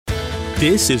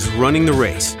This is Running the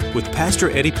Race with Pastor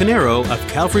Eddie Pinero of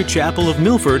Calvary Chapel of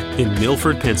Milford in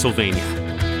Milford, Pennsylvania.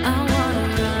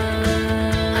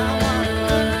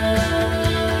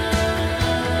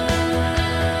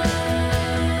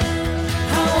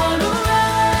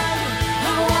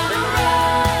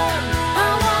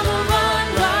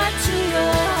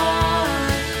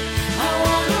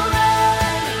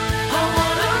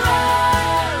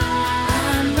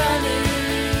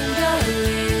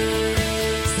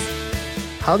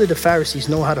 How did the Pharisees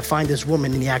know how to find this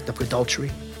woman in the act of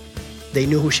adultery? They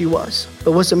knew who she was.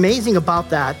 But what's amazing about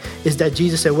that is that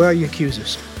Jesus said, "Where are your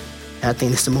accusers?" And I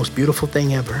think it's the most beautiful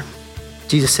thing ever.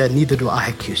 Jesus said, "Neither do I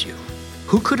accuse you."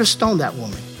 Who could have stoned that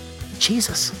woman?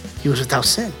 Jesus. He was without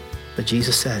sin. But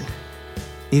Jesus said,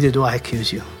 "Neither do I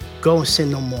accuse you. Go and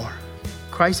sin no more."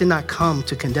 Christ did not come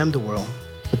to condemn the world,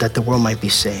 but that the world might be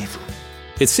saved.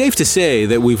 It's safe to say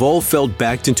that we've all felt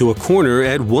backed into a corner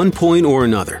at one point or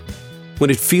another. When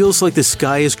it feels like the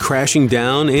sky is crashing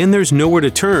down and there's nowhere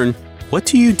to turn, what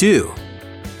do you do?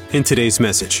 In today's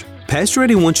message, Pastor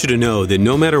Eddie wants you to know that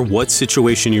no matter what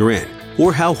situation you're in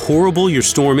or how horrible your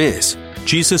storm is,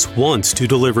 Jesus wants to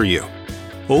deliver you.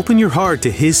 Open your heart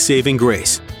to His saving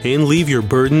grace and leave your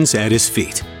burdens at His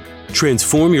feet.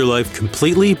 Transform your life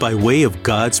completely by way of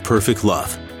God's perfect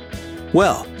love.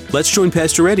 Well, let's join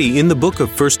Pastor Eddie in the book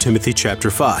of 1 Timothy chapter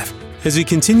 5 as he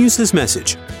continues his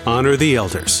message, Honor the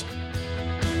Elders.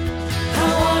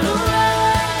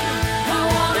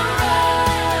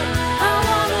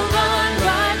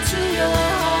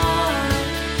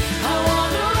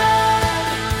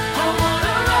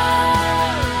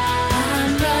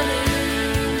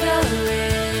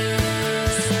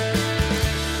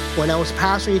 When I was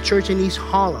pastoring a church in East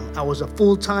Harlem, I was a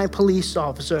full-time police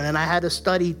officer, and I had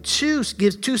to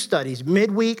give two studies,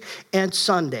 midweek and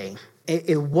Sunday.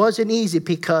 It wasn't easy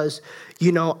because,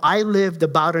 I lived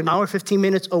about an hour, 15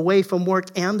 minutes away from work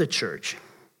and the church.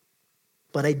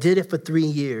 But I did it for 3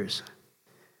 years.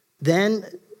 Then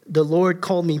the Lord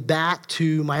called me back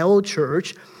to my old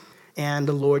church, and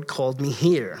the Lord called me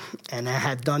here. And I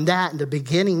had done that in the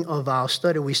beginning of our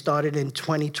study. We started in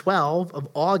 2012 of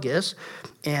August.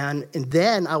 And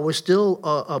then I was still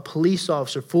a police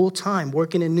officer full-time,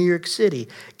 working in New York City,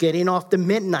 getting off the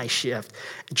midnight shift,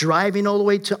 driving all the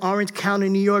way to Orange County,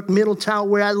 New York, Middletown,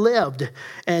 where I lived,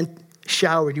 and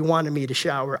showered. You wanted me to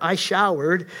shower. I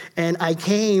showered, and I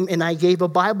came and I gave a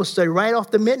Bible study right off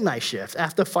the midnight shift.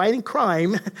 After fighting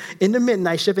crime in the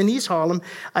midnight shift in East Harlem,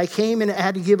 I came and I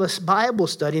had to give a Bible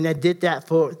study, and I did that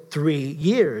for 3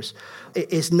 years.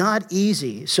 It's not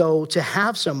easy. So to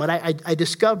have someone, I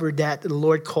discovered that the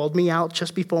Lord called me out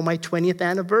just before my 20th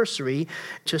anniversary,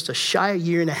 just a shy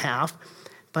year and a half,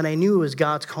 but I knew it was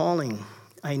God's calling.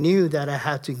 I knew that I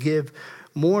had to give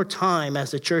more time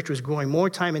as the church was growing, more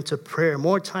time into prayer,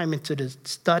 more time into the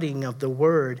studying of the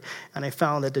Word. And I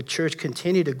found that the church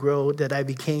continued to grow, that I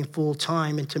became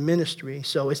full-time into ministry.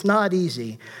 So it's not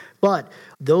easy. But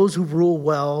those who rule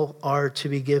well are to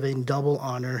be given double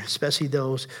honor, especially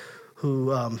those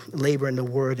who labor in the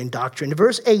Word and doctrine. In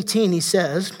verse 18, he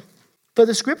says, "For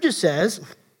the Scripture says,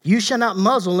 'You shall not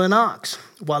muzzle an ox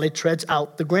while it treads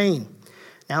out the grain.'"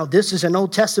 Now, this is an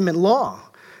Old Testament law.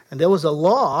 And there was a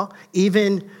law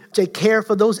even to care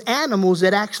for those animals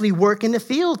that actually work in the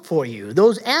field for you.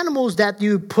 Those animals that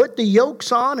you put the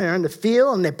yokes on and are in the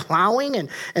field and they're plowing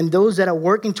and those that are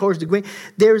working towards the grain.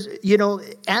 There's,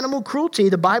 animal cruelty.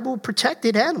 The Bible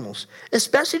protected animals,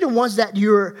 especially the ones that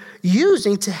you're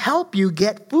using to help you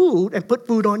get food and put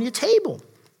food on your table.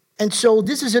 And so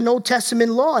this is an Old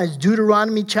Testament law. It's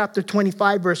Deuteronomy chapter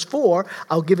 25, verse 4.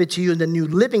 I'll give it to you in the New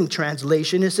Living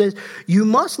Translation. It says, "You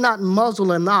must not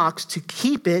muzzle an ox to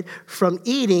keep it from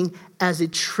eating as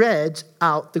it treads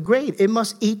out the grain. It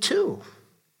must eat too.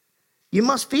 You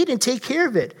must feed and take care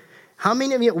of it." How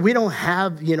many of you, we don't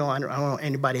have, I don't know if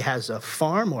anybody has a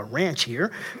farm or a ranch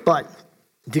here, but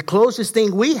the closest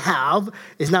thing we have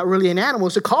is not really an animal,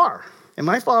 it's a car. And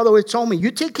my father always told me,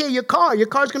 you take care of your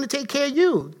car's going to take care of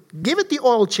you. Give it the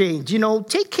oil change,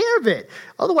 take care of it.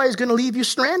 Otherwise, it's going to leave you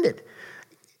stranded.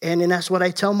 And then that's what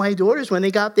I tell my daughters when they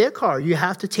got their car. You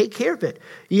have to take care of it.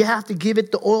 You have to give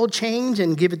it the oil change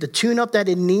and give it the tune-up that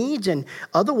it needs. And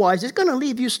otherwise, it's going to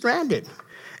leave you stranded.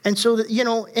 And so,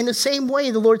 in the same way,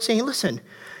 the Lord's saying, listen,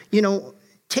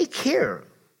 take care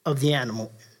of the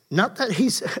animal. Not that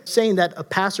he's saying that a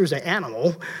pastor's an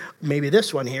animal, maybe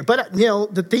this one here. But,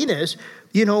 the thing is,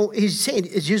 he's saying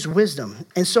it's just wisdom.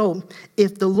 And so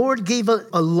if the Lord gave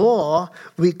a law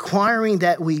requiring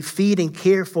that we feed and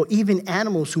care for even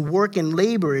animals who work in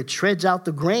labor, it treads out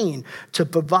the grain to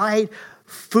provide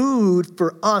food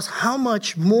for us, how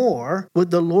much more would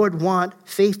the Lord want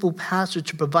faithful pastors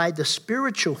to provide the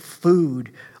spiritual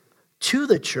food to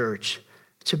the church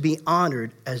to be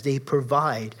honored as they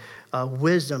provide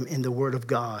wisdom in the Word of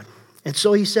God? And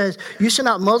so he says, you should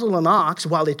not muzzle an ox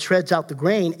while it treads out the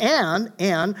grain,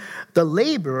 and the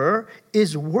laborer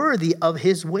is worthy of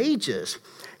his wages.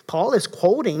 Paul is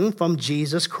quoting from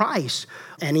Jesus Christ.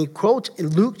 And he quotes in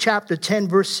Luke chapter 10,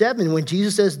 verse 7, when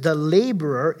Jesus says, the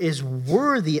laborer is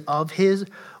worthy of his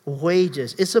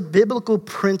wages. It's a biblical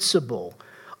principle.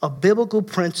 A biblical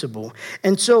principle.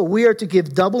 And so we are to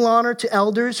give double honor to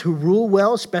elders who rule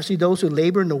well, especially those who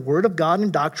labor in the word of God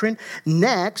and doctrine.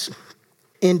 Next,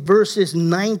 in verses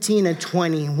 19 and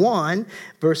 21,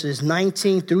 verses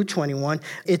 19 through 21,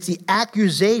 it's the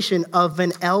accusation of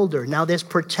an elder. Now, there's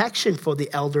protection for the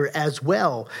elder as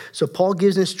well. So Paul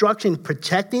gives instruction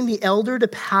protecting the elder, the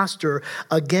pastor,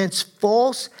 against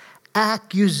false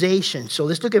accusation. So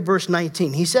let's look at verse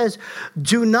 19. He says,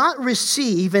 do not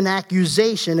receive an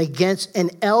accusation against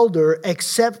an elder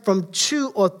except from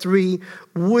 2 or 3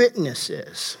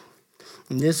 witnesses.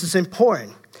 And this is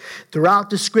important.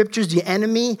 Throughout the scriptures, the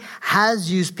enemy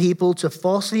has used people to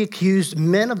falsely accuse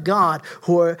men of God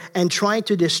and trying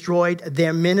to destroy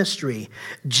their ministry.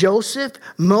 Joseph,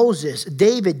 Moses,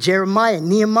 David, Jeremiah,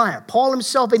 Nehemiah, Paul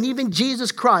himself, and even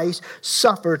Jesus Christ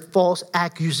suffered false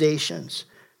accusations.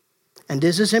 And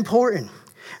this is important.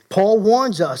 Paul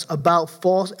warns us about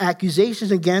false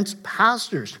accusations against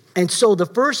pastors. And so the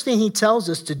first thing he tells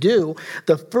us to do,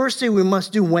 the first thing we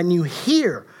must do when you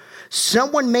hear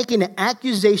someone making an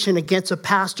accusation against a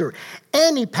pastor,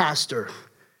 any pastor,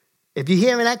 if you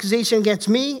hear an accusation against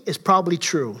me, it's probably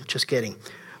true. Just kidding.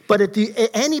 But if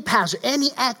any pastor, any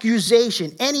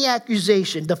accusation,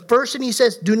 the first thing he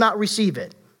says, do not receive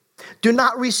it. Do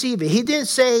not receive it. He didn't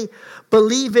say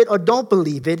believe it or don't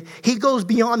believe it. He goes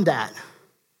beyond that.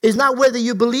 It's not whether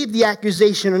you believe the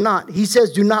accusation or not. He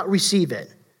says do not receive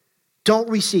it. Don't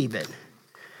receive it.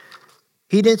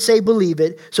 He didn't say believe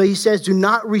it. So he says do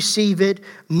not receive it,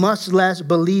 much less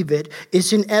believe it.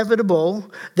 It's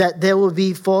inevitable that there will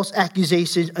be false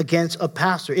accusations against a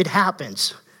pastor. It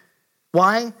happens.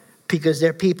 Why? Because there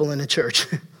are people in the church.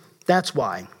 That's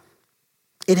why.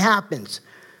 It happens.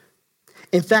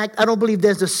 In fact, I don't believe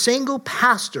there's a single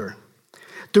pastor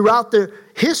throughout the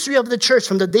history of the church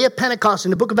from the day of Pentecost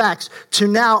in the book of Acts to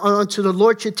now unto the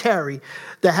Lord should tarry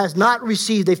that has not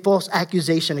received a false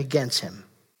accusation against him.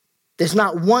 There's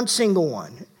not one single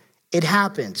one. It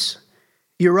happens.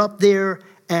 You're up there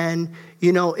and,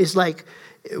 it's like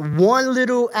one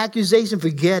little accusation,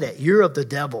 forget it. You're of the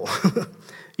devil.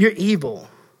 You're evil.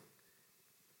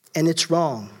 And it's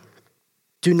wrong.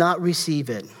 Do not receive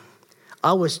it.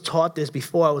 I was taught this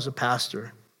before I was a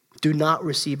pastor. Do not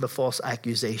receive a false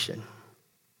accusation.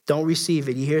 Don't receive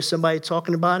it. You hear somebody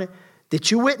talking about it? Did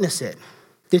you witness it?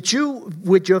 Did you,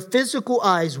 with your physical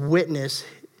eyes, witness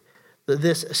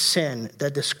this sin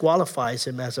that disqualifies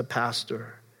him as a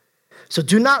pastor? So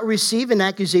do not receive an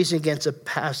accusation against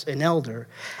an elder,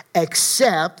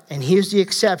 except, and here's the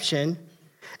exception,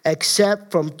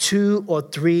 except from 2 or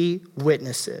 3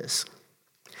 witnesses.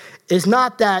 It's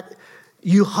not that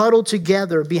you huddle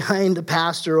together behind the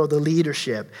pastor or the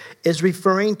leadership. It's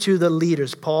referring to the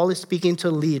leaders. Paul is speaking to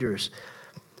leaders.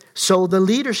 So the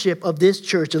leadership of this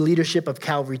church, the leadership of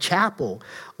Calvary Chapel,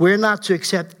 we're not to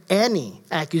accept any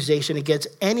accusation against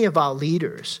any of our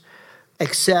leaders,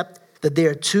 except that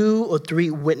there are 2 or 3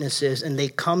 witnesses, and they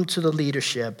come to the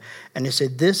leadership, and they say,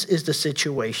 this is the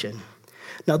situation.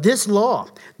 Now, this law,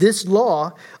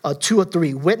 2 or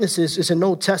 3 witnesses, is an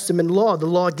Old Testament law. The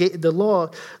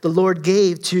Lord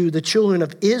gave to the children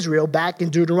of Israel back in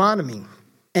Deuteronomy.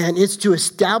 And it's to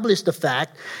establish the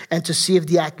fact and to see if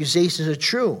the accusations are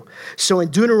true. So in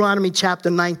Deuteronomy chapter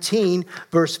 19,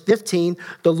 verse 15,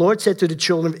 the Lord said to the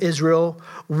children of Israel,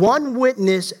 1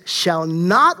 witness shall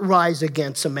not rise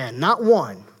against a man, not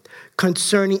one,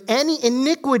 concerning any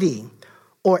iniquity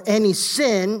or any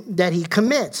sin that he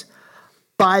commits.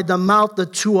 By the mouth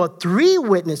of 2 or 3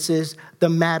 witnesses, the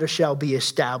matter shall be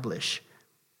established.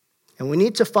 And we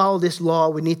need to follow this law.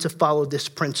 We need to follow this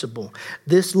principle.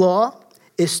 This law,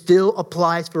 it still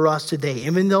applies for us today.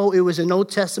 Even though it was an Old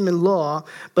Testament law,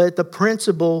 but the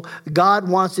principle, God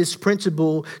wants this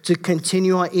principle to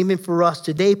continue on even for us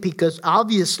today because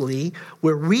obviously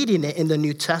we're reading it in the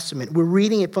New Testament. We're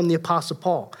reading it from the Apostle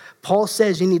Paul. Paul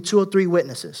says you need 2 or 3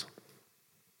 witnesses.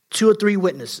 2 or 3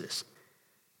 witnesses.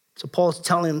 So Paul's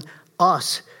telling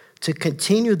us to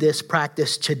continue this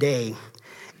practice today.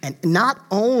 And not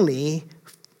only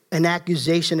an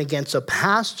accusation against a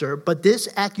pastor, but this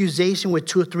accusation with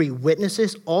 2 or 3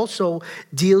 witnesses also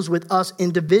deals with us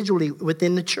individually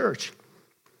within the church.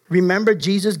 Remember,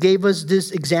 Jesus gave us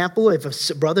this example. If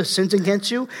a brother sins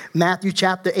against you, Matthew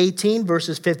chapter 18,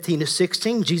 verses 15 to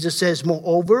 16, Jesus says,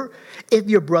 moreover, if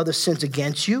your brother sins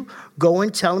against you, go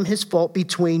and tell him his fault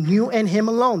between you and him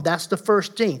alone. That's the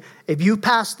first thing. If you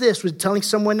pass this with telling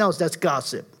someone else, that's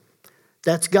gossip.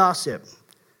 That's gossip.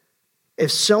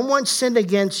 If someone sinned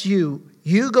against you,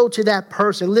 you go to that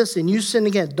person. Listen, you sin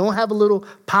again. Don't have a little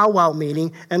powwow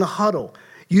meeting and a huddle.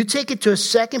 You take it to a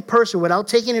second person without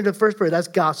taking it to the first person. That's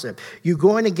gossip. You're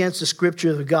going against the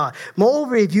scriptures of God.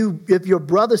 Moreover, if your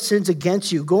brother sins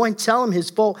against you, go and tell him his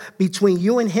fault between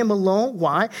you and him alone.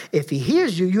 Why? If he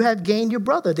hears you, you have gained your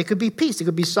brother. There could be peace. It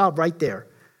could be solved right there.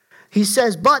 He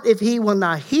says, but if he will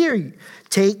not hear you,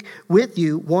 take with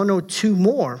you one or two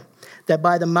more, that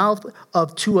by the mouth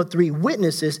of two or three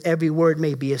witnesses, every word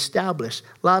may be established.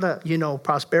 A lot of,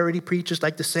 prosperity preachers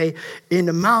like to say, in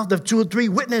the mouth of two or three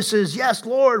witnesses, yes,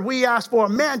 Lord, we ask for a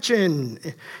mansion.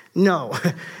 No,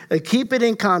 keep it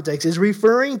in context. It's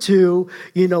referring to,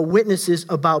 witnesses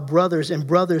about brothers and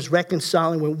brothers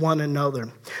reconciling with one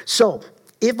another. So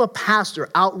if a pastor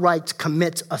outright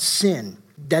commits a sin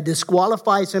that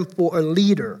disqualifies him for a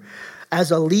leader,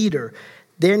 as a leader,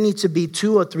 there needs to be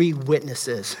two or three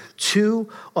witnesses. 2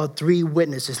 or 3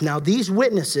 witnesses. Now, these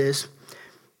witnesses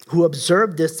who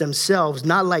observed this themselves,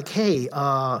 not like, hey,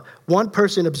 one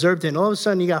person observed it, and all of a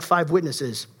sudden you got 5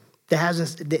 witnesses.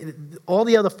 All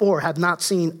the other 4 have not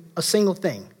seen a single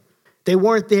thing. They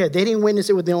weren't there. They didn't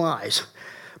witness it with their own eyes.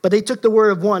 But they took the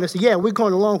word of one and said, yeah, we're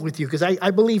going along with you because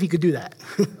I believe he could do that.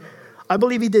 I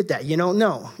believe he did that.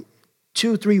 No.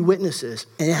 2, 3 witnesses,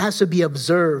 and it has to be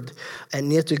observed,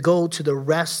 and you have to go to the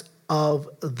rest of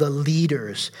the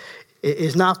leaders.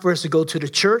 It's not for us to go to the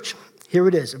church. Here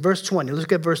it is, verse 20. Let's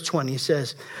look at verse 20. It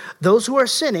says, those who are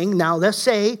sinning, now let's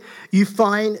say you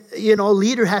find, a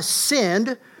leader has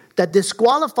sinned that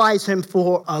disqualifies him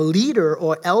for a leader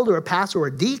or elder, a pastor or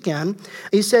a deacon.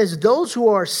 He says, those who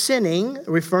are sinning,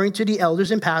 referring to the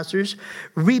elders and pastors,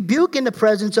 rebuke in the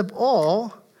presence of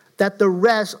all, that the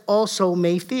rest also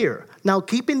may fear. Now,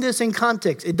 keeping this in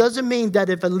context, it doesn't mean that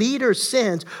if a leader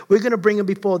sins, we're going to bring him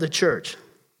before the church.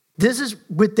 This is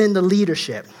within the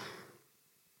leadership.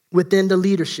 Within the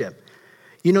leadership.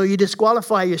 You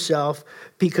disqualify yourself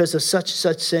because of such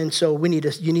sin, so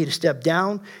you need to step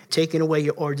down, taking away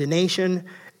your ordination,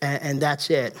 and that's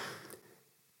it.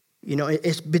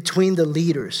 It's between the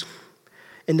leaders.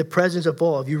 In the presence of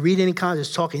all. If you read any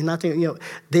context, talking, nothing,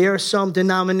 there are some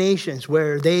denominations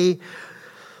where they'll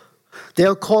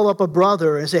call up a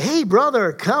brother and say, hey,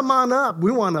 brother, come on up.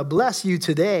 We want to bless you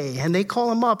today. And they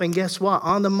call him up, and guess what?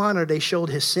 On the monitor, they showed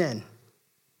his sin.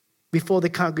 Before the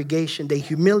congregation, they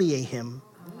humiliate him.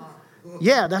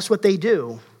 Yeah, that's what they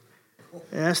do.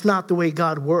 And that's not the way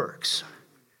God works.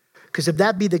 Because if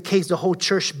that be the case, the whole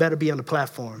church better be on the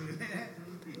platform.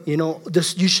 You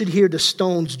should hear the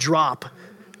stones drop.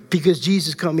 Because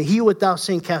Jesus coming, he without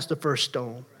sin cast the first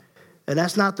stone. And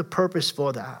that's not the purpose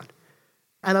for that.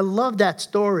 And I love that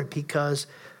story because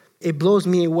it blows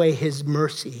me away, his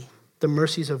mercy, the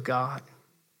mercies of God.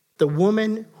 The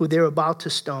woman who they're about to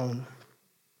stone,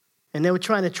 and they were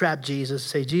trying to trap Jesus,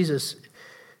 say, Jesus,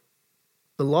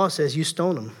 the law says you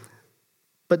stone him.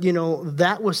 But,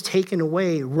 that was taken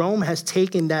away. Rome has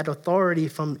taken that authority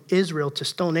from Israel to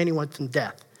stone anyone from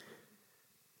death.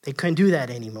 They couldn't do that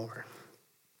anymore.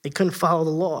 They couldn't follow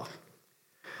the law.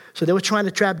 So they were trying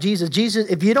to trap Jesus. Jesus,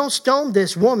 if you don't stone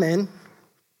this woman,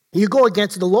 you go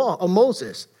against the law of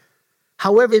Moses.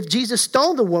 However, if Jesus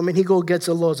stoned the woman, he go against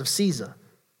the laws of Caesar.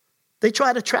 They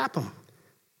try to trap him.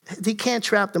 They can't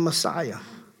trap the Messiah.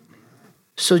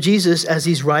 So Jesus, as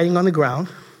he's writing on the ground,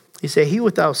 he said, he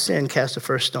without sin cast the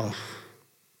first stone.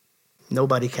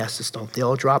 Nobody cast a stone. They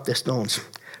all dropped their stones.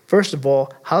 First of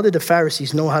all, how did the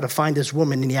Pharisees know how to find this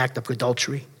woman in the act of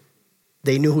adultery?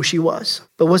 They knew who she was.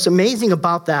 But what's amazing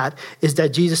about that is that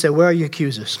Jesus said, where are your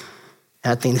accusers?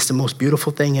 And I think it's the most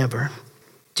beautiful thing ever.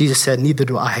 Jesus said, neither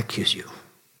do I accuse you.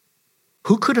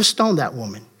 Who could have stoned that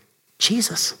woman?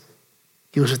 Jesus.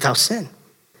 He was without sin.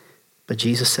 But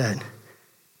Jesus said,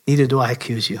 neither do I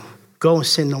accuse you. Go and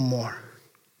sin no more.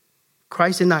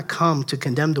 Christ did not come to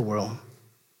condemn the world,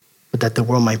 but that the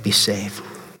world might be saved.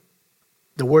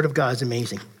 The word of God is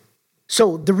amazing.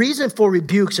 So the reason for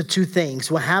rebukes are 2 things.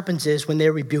 What happens is when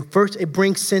they're rebuked, first, it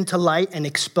brings sin to light and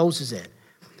exposes it.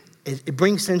 It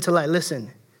brings sin to light. Listen,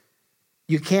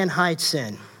 you can't hide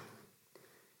sin.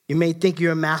 You may think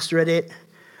you're a master at it,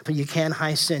 but you can't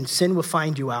hide sin. Sin will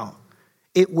find you out.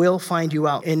 It will find you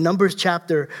out. In Numbers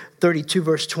chapter 32,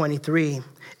 verse 23,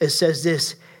 it says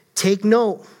this, take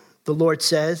note, the Lord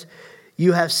says,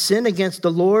 you have sinned against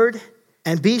the Lord,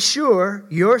 and be sure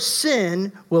your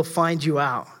sin will find you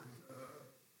out.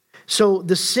 So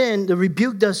the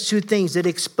rebuke does two things. It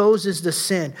exposes the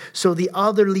sin so the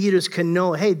other leaders can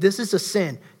know, hey, this is a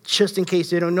sin, just in case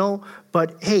they don't know.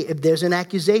 But hey, if there's an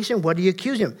accusation, what do you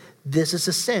accuse him? This is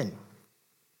a sin.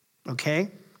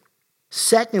 Okay?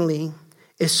 Secondly,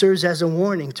 it serves as a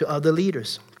warning to other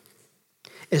leaders.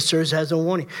 It serves as a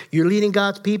warning. You're leading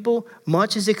God's people,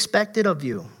 much is expected of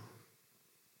you.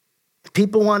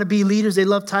 People want to be leaders. They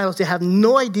love titles. They have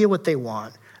no idea what they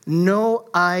want. No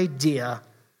idea.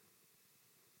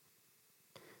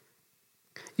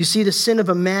 You see, the sin of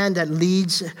a man that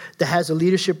leads, that has a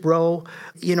leadership role,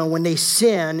 when they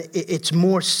sin, it's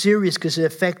more serious because it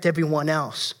affects everyone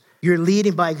else. You're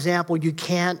leading by example. You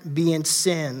can't be in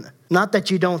sin. Not that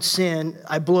you don't sin.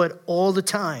 I blow it all the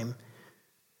time.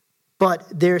 But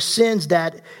there are sins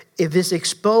that, if it's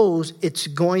exposed, it's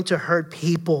going to hurt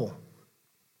people.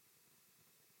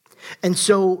 And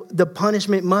so the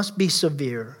punishment must be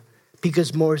severe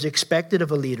because more is expected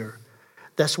of a leader.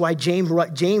 That's why James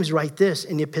writes this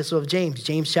in the Epistle of James.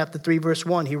 James chapter 3, verse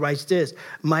 1, he writes this,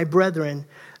 "My brethren,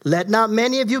 let not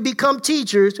many of you become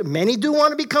teachers." Many do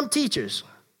want to become teachers.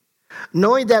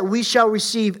 "Knowing that we shall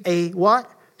receive a" what?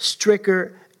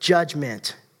 "Stricter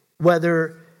judgment."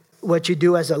 Whether what you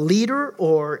do as a leader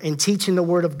or in teaching the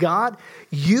word of God,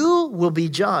 you will be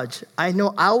judged. I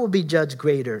know I will be judged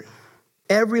greater.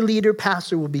 Every leader,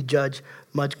 pastor will be judged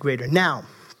much greater. Now,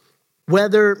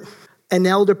 whether an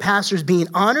elder pastor is being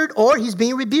honored or he's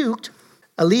being rebuked,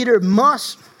 a leader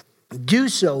must do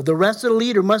so. The rest of the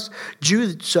leader must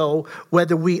do so.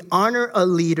 Whether we honor a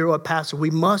leader or pastor, we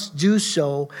must do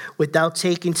so without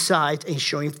taking sides and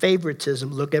showing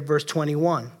favoritism. Look at verse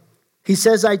 21. He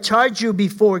says, "I charge you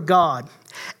before God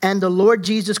and the Lord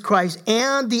Jesus Christ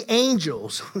and the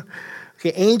angels."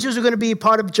 Okay, angels are going to be a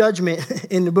part of judgment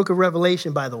in the book of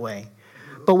Revelation, by the way.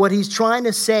 But what he's trying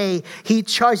to say,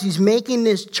 he's making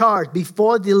this charge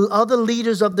before the other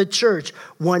leaders of the church.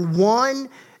 When one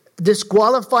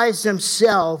disqualifies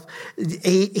himself,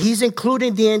 he's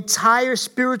including the entire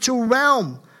spiritual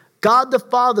realm. God the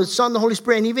Father, Son, the Holy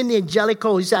Spirit, and even the angelic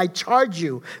host. He said, "I charge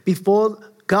you before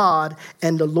God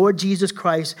and the Lord Jesus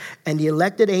Christ and the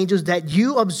elected angels that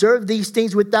you observe these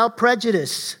things without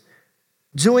prejudice,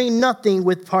 doing nothing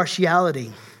with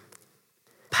partiality."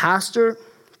 Pastor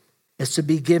is to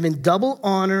be given double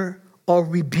honor or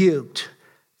rebuked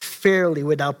fairly,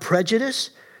 without prejudice,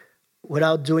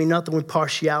 without doing nothing with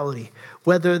partiality,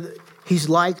 whether he's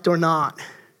liked or not.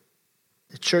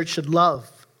 The church should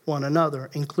love one another,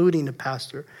 including the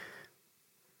pastor.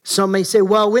 Some may say,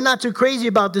 "Well, we're not too crazy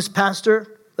about this pastor.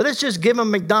 Let's just give him a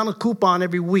McDonald's coupon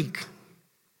every week.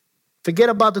 Forget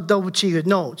about the double cheese."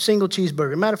 No, single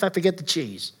cheeseburger. Matter of fact, forget the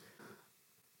cheese.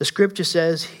 The scripture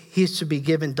says he's to be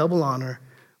given double honor,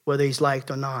 whether he's liked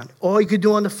or not. Or you could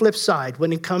do on the flip side,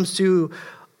 when it comes to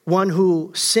one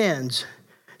who sins,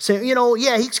 say,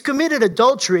 yeah, he's committed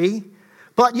adultery,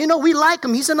 but we like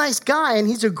him. He's a nice guy and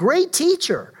he's a great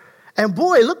teacher. And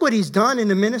boy, look what he's done in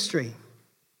the ministry.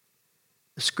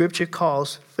 The scripture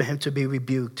calls for him to be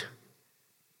rebuked.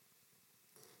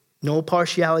 No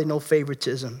partiality, no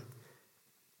favoritism.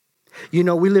 We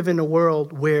live in a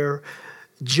world where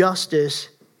justice,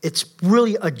 it's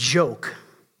really a joke.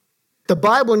 The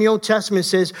Bible in the Old Testament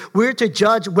says we're to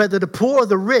judge whether the poor or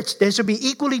the rich, they should be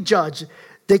equally judged.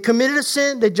 They committed a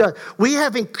sin, they judge. We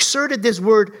have inserted this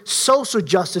word social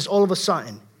justice all of a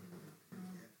sudden.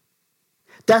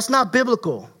 That's not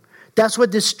biblical. That's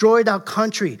what destroyed our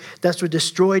country. That's what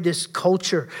destroyed this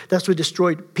culture. That's what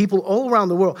destroyed people all around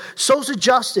the world. Social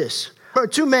justice.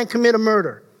 Two men commit a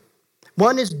murder.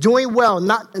 One is doing well,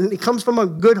 he comes from a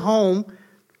good home.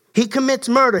 He commits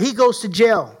murder. He goes to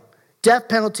jail. Death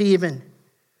penalty even.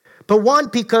 But one,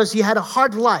 because he had a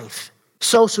hard life.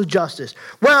 Social justice.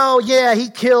 Well, yeah, he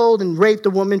killed and raped a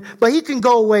woman, but he can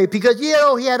go away because, he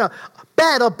had a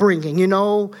bad upbringing,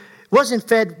 Wasn't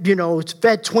fed,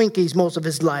 fed Twinkies most of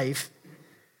his life.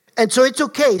 And so it's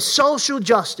okay. Social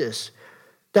justice.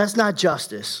 That's not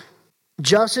justice.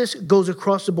 Justice goes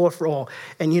across the board for all.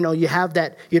 And, you have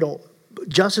that,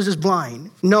 justice is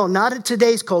blind. No, not in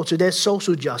today's culture. There's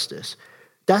social justice.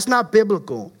 That's not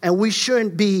biblical. And we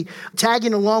shouldn't be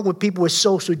tagging along with people with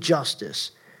social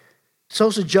justice.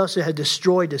 Social justice has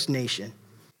destroyed this nation.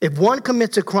 If one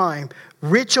commits a crime,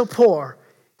 rich or poor,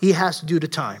 he has to do the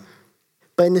time.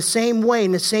 But in the same way,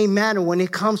 in the same manner, when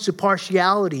it comes to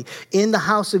partiality in the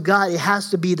house of God, it has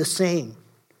to be the same.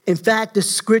 In fact, the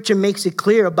scripture makes it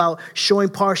clear about showing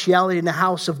partiality in the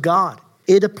house of God.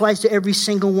 It applies to every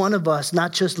single one of us,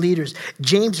 not just leaders.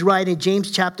 James writes in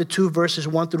James chapter 2, verses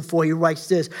 1 through 4, he writes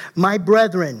this: "My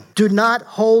brethren, do not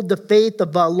hold the faith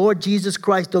of our Lord Jesus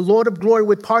Christ, the Lord of glory,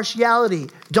 with partiality."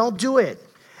 Don't do it.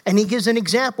 And he gives an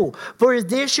example. For if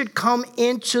there should come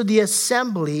into the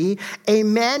assembly a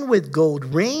man with gold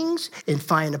rings and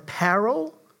fine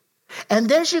apparel, and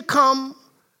there should come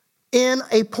in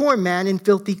a poor man in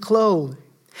filthy clothes,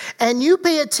 and you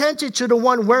pay attention to the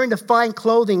one wearing the fine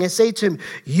clothing and say to him,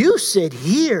 you sit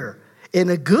here in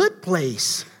a good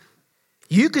place.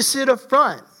 You can sit up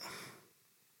front.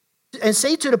 And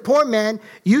say to the poor man,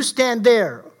 you stand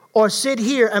there or sit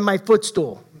here at my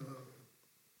footstool.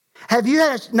 Have you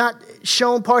not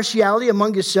shown partiality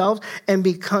among yourselves and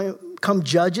become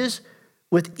judges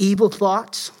with evil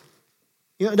thoughts?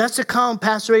 You know, that's a common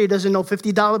Pastor Eddie doesn't know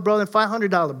 $50 brother and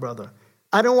 $500 brother.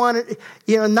 I don't want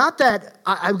to, not that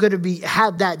I'm going to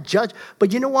have that judge,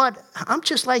 but you know what? I'm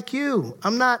just like you.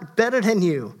 I'm not better than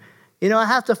you. I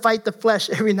have to fight the flesh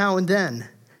every now and then.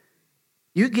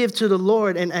 You give to the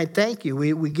Lord, and I thank you.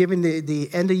 We give in the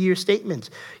end-of-year statements.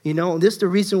 This is the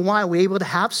reason why we're able to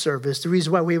have service, the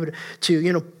reason why we're able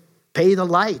to pay the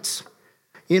lights,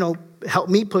 help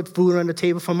me put food on the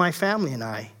table for my family and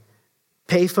I,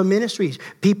 pay for ministries.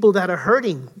 People that are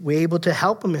hurting, we're able to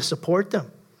help them and support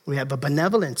them. We have a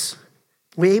benevolence.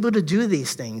 We're able to do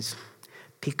these things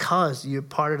because you're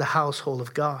part of the household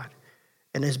of God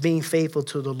and is being faithful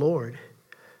to the Lord.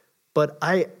 But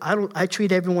I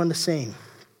treat everyone the same.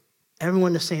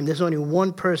 Everyone the same. There's only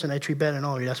one person I treat better than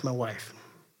all of you. That's my wife.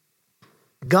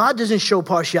 God doesn't show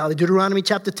partiality. Deuteronomy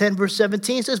chapter 10, verse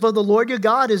 17 says, for the Lord your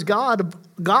God is God of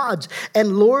gods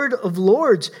and Lord of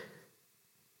lords,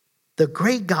 the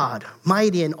great God,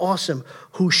 mighty and awesome,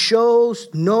 who shows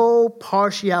no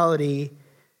partiality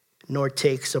nor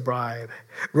takes a bribe.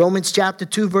 Romans chapter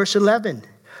 2, verse 11,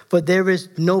 for there is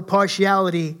no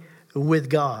partiality with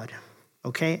God.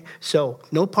 Okay, so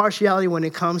no partiality when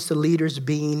it comes to leaders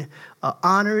being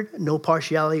honored, no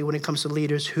partiality when it comes to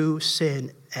leaders who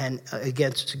sin and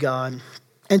against God.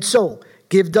 And so,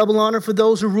 give double honor for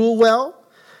those who rule well,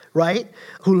 right?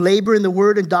 Who labor in the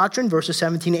word and doctrine, verses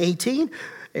 17 and 18.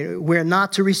 We're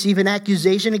not to receive an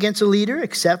accusation against a leader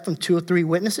except from 2 or 3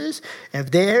 witnesses. And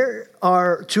if there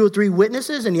are 2 or 3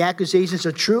 witnesses and the accusations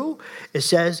are true, it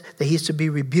says that he's to be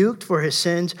rebuked for his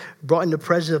sins, brought in the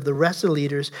presence of the rest of the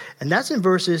leaders. And that's in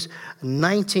verses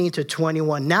 19 to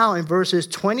 21. Now in verses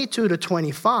 22 to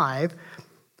 25,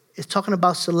 it's talking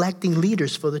about selecting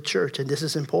leaders for the church. And this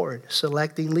is important,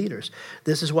 selecting leaders.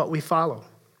 This is what we follow.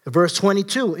 Verse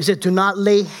 22, it said, do not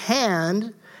lay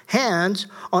hands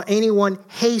on anyone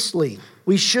hastily.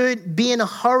 We should be in a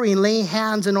hurry in laying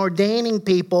hands and ordaining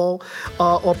people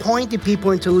or appointing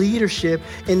people into leadership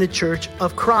in the church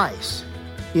of Christ.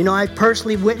 I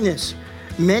personally witnessed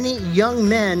many young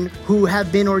men who have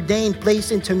been ordained,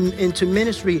 placed into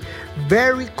ministry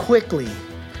very quickly.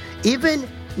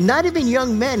 Not even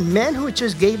young men who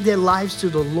just gave their lives to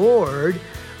the Lord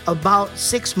about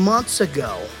 6 months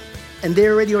ago. And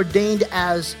they're already ordained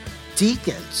as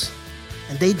deacons.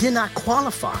 And they did not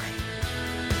qualify.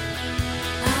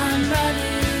 I'm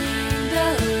running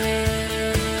the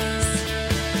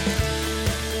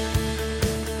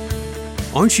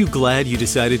race. Aren't you glad you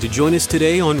decided to join us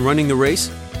today on Running the Race?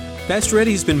 Pastor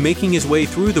Eddie's been making his way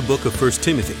through the book of 1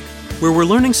 Timothy, where we're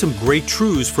learning some great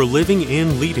truths for living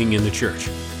and leading in the church.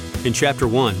 In chapter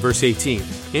 1, verse 18,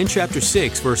 and chapter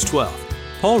 6, verse 12,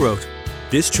 Paul wrote,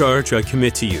 this charge I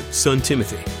commit to you, son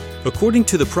Timothy, according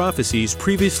to the prophecies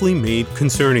previously made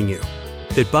concerning you,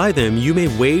 that by them you may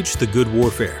wage the good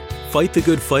warfare, fight the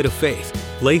good fight of faith,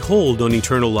 lay hold on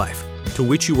eternal life, to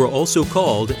which you were also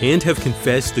called and have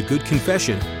confessed the good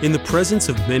confession in the presence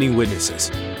of many witnesses.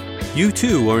 You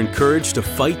too are encouraged to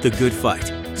fight the good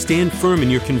fight, stand firm in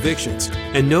your convictions,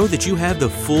 and know that you have the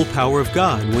full power of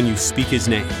God when you speak His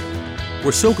name.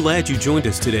 We're so glad you joined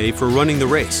us today for Running the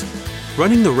Race.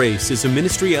 Running the Race is a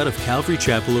ministry out of Calvary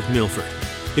Chapel of Milford.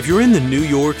 If you're in the New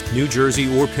York, New Jersey,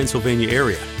 or Pennsylvania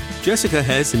area, Jessica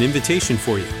has an invitation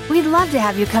for you. We'd love to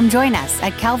have you come join us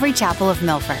at Calvary Chapel of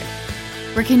Milford.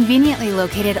 We're conveniently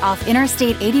located off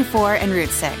Interstate 84 and Route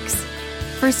 6.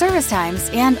 For service times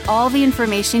and all the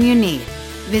information you need,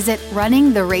 visit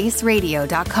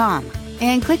runningtheraceradio.com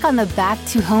and click on the Back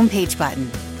to Homepage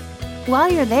button.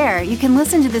 While you're there, you can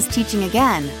listen to this teaching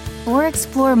again or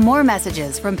explore more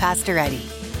messages from Pastor Eddie.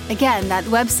 Again, that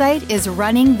website is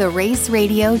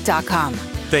runningtheraceradio.com.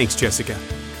 Thanks, Jessica.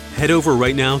 Head over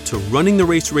right now to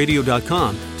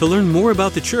runningtheraceradio.com to learn more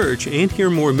about the church and hear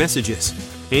more messages.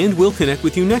 And we'll connect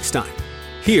with you next time,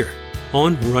 here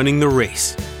on Running the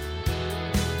Race.